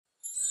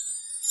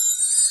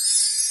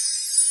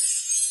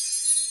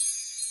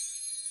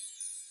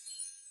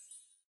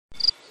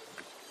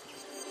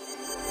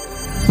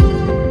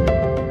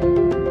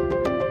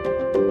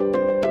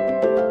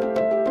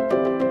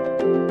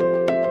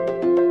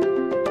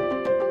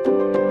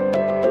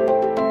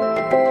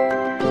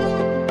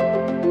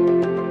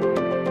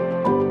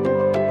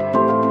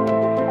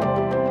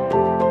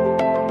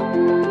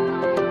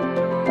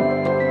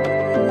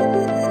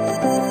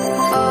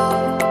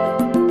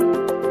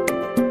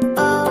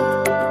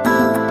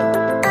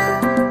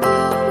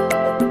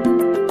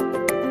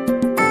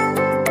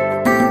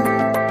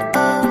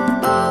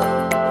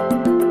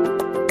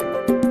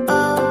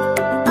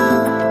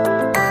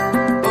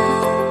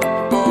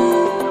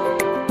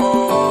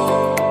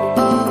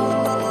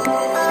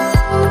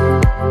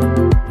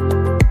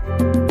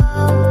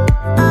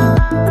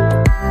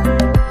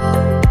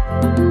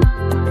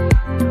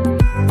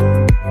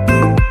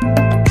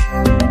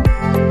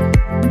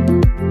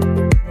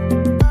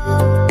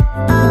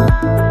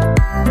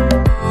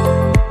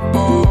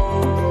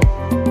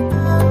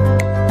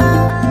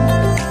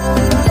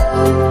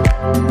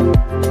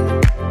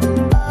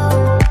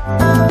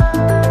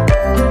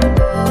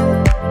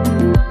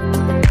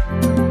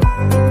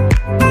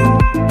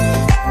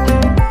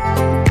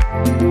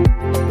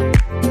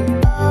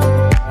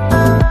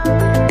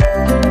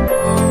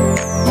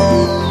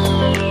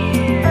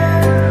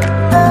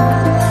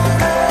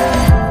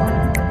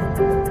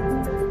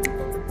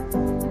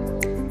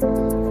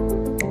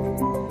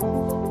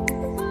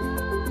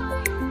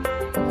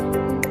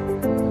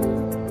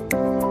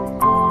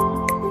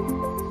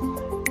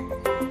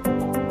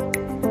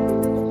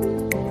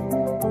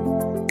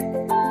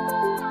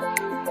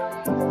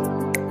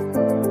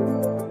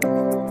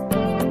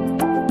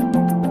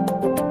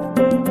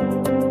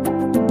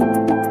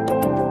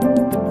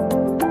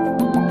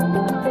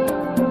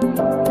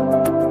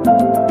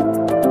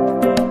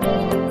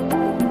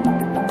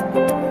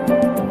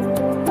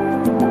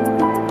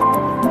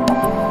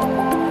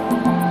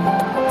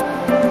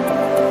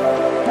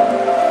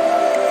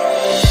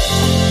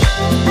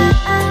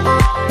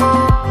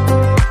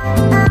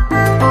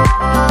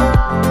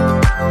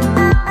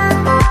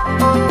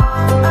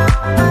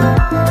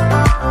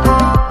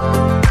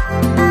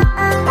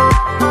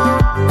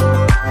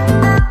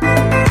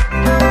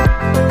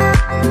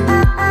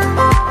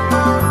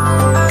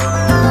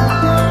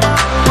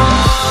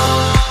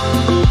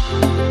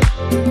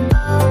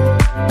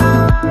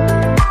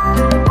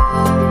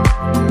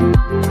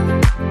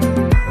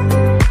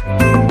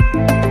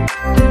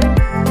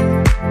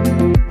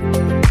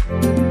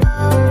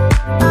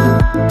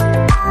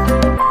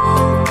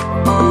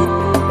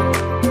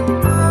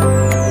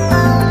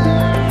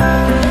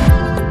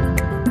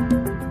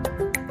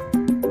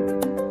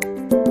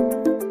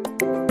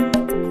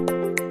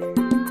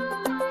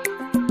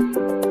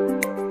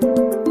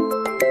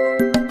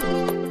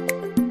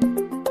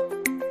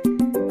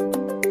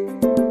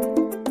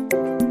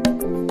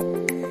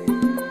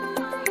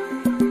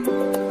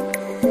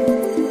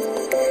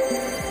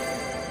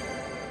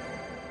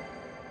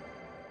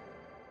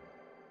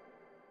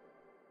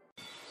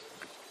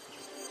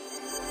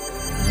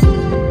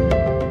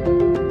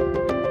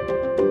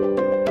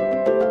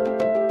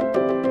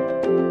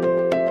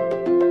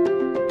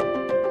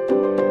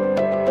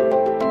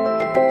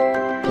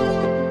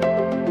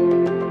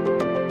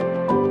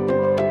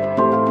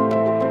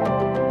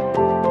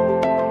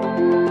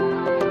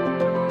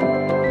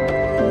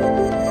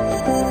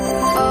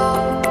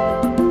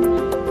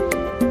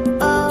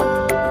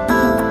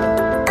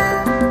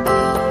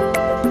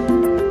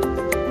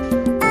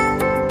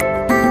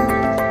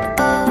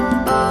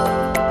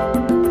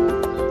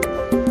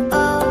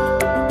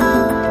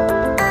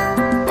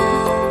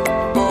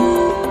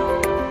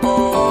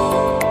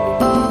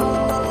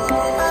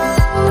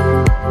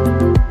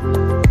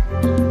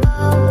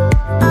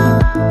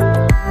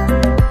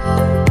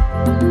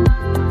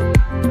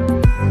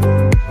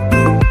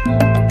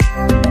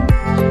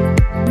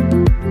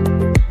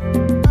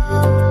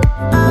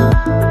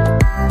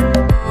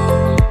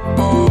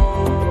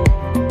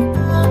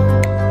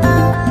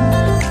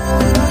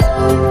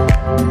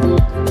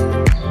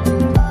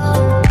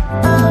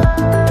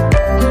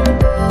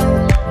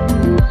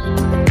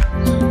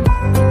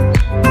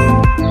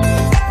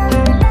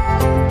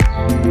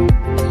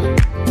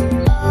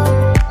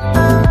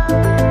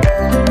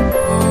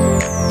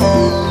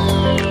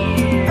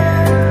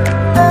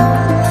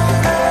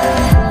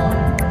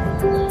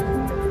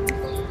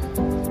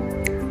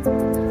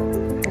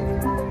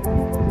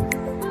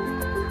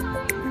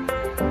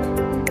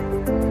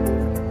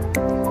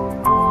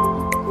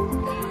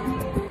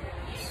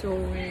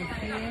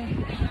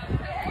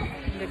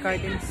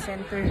Garden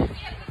Center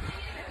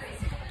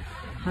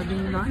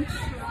having lunch.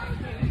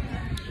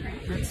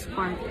 That's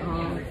part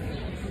of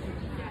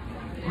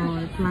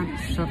our plant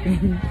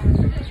shopping.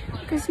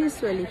 Because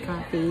usually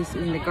cafes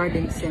in the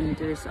garden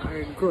centers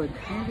are good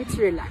and it's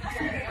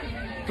relaxing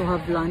to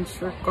have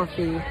lunch or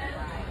coffee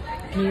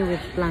here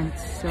with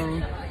plants. So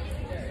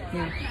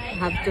yeah,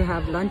 have to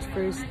have lunch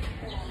first.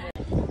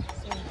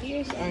 So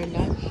here's our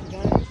lunch,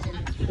 guys,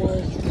 and of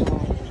course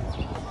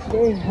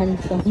very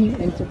handsome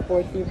and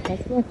supportive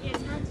husband.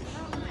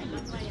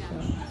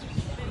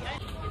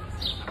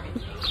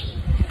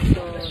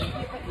 So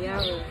yeah,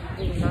 we're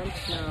having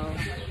lunch now,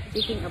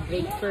 taking a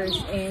break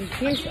first, and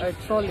here's our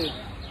trolley.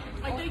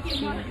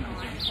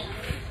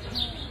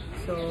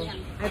 So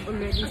I've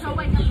already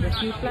selected a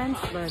few plants,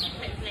 but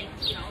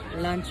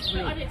lunch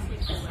break.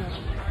 So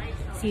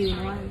see you in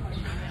a while.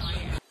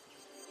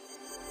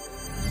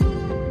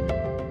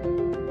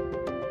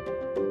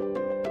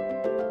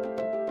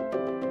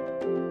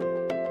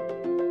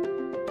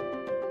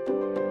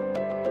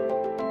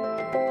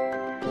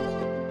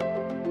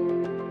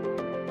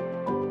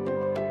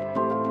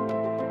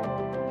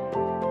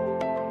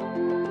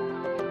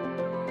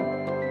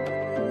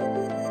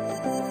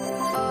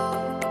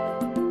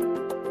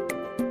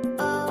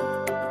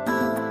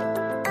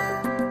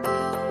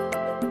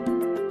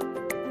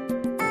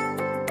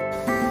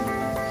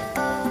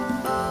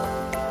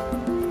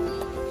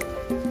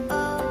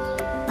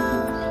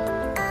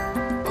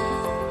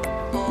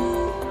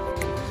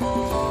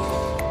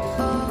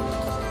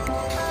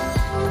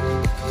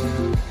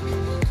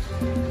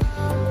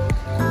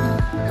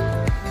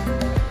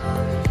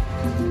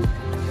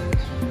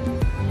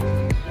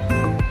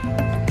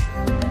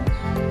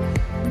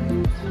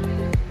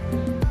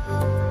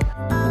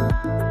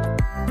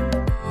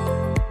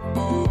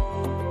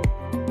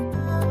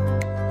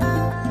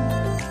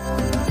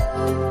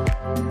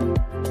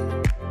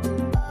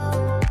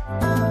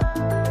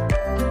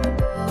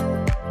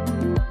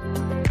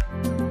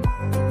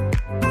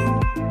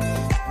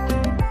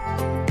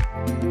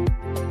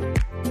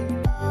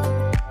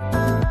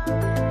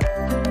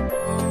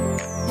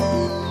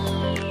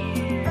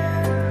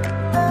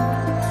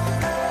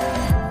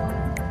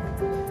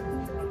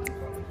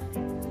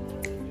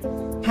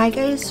 Hi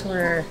guys,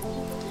 we're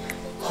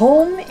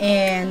home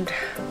and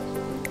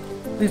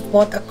we've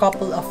bought a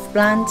couple of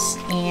plants,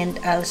 and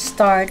I'll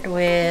start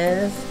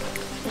with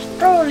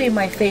probably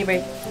my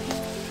favorite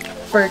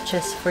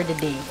purchase for the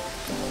day.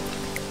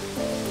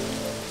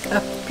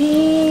 A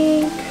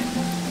pink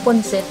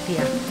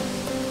poinsettia.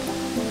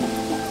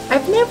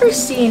 I've never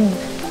seen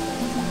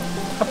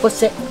a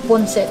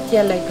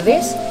poinsettia like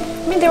this.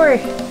 I mean, there were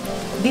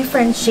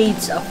different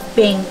shades of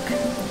pink,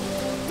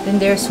 then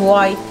there's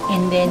white,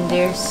 and then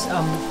there's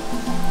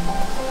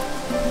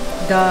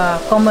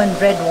the common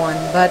red one.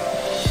 But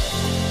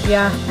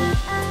yeah,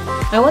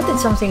 I wanted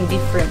something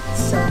different,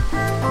 so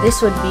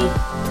this would be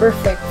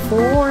perfect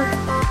for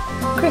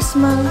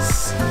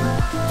Christmas.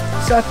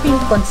 So a pink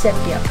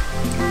poinsettia,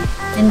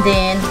 and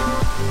then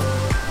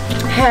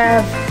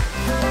have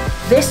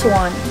this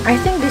one. I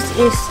think this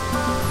is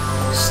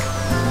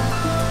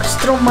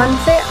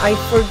Stromanthe. I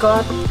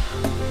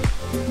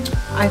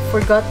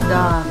forgot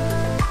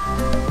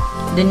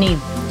the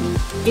name.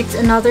 It's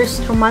another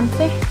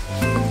Stromanthe.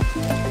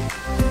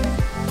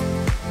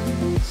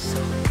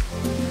 So,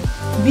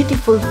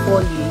 beautiful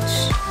foliage.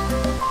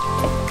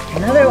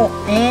 Another one,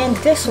 and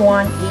this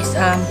one is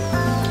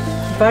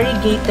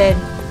variegated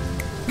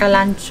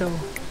Kalanchoe.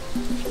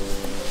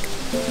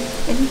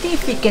 And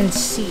if you can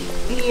see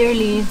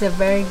clearly the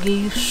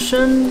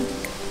variegation.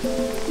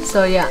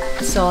 So yeah,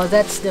 so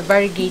that's the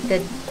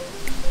variegated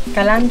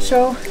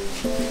Kalanchoe.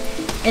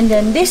 And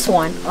then this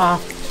one,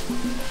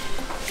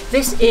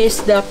 this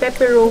is the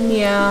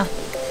Peperomia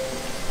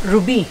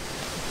Ruby.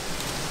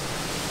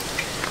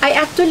 I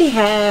actually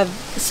have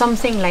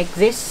something like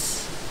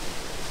this,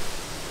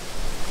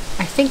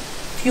 I think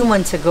a few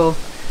months ago,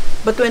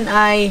 but when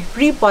I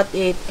repot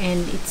it,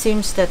 and it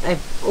seems that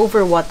I've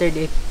overwatered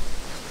it,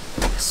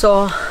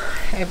 so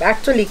I've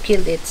actually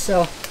killed it.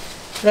 So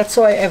that's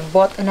why I've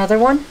bought another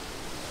one.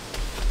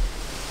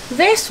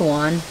 This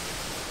one,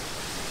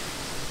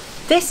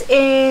 this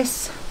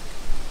is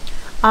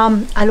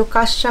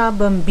Alocasia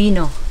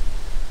Bambino.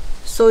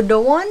 So the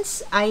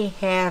ones I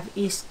have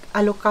is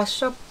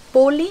Alocasia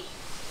Poli.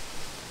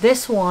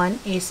 This one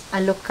is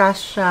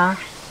Alocasia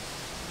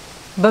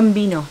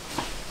Bambino.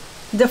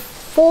 The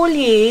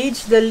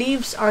foliage, the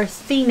leaves are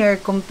thinner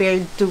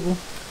compared to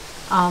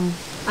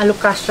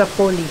Alocasia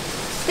Poli.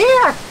 They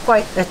are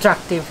quite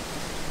attractive.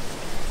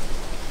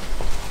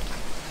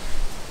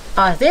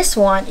 This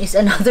one is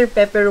another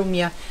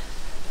Peperomia.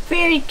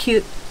 Very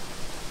cute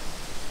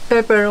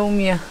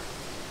Peperomia.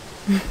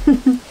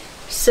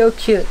 So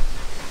cute.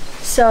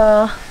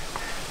 So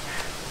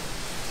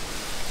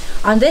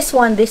on this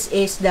one, this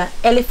is the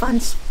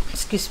elephant's,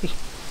 excuse me,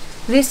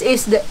 this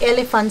is the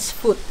elephant's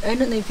foot. I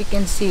don't know if you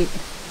can see it.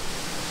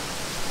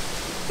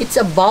 It's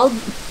a bulb,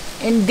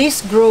 and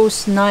this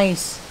grows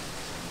nice.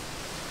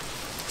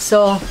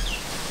 So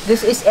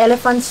this is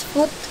elephant's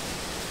foot.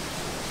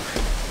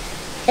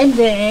 And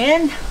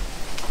then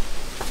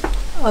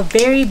a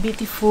very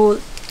beautiful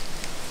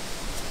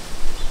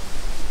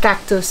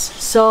cactus.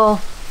 So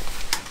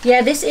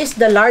yeah, this is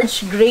the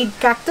large grade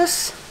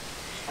cactus,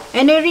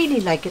 and I really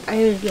like it.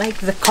 I like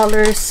the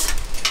colors.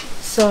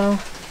 So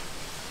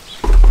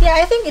yeah,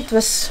 I think it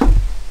was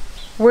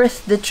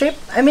worth the trip.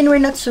 I mean, we're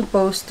not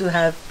supposed to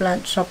have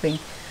plant shopping,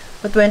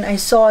 but when I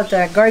saw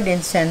the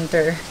garden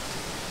center,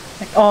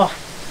 like, oh,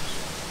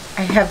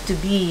 I have to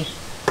be.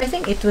 I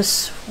think it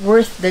was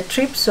worth the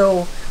trip.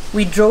 So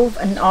we drove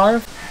an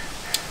hour,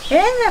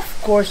 and of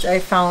course I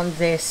found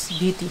this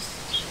beauties.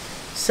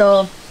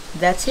 So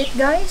that's it,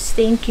 guys.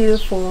 Thank you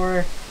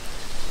for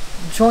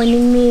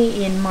joining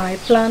me in my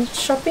plant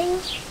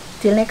shopping.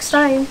 Till next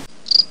time.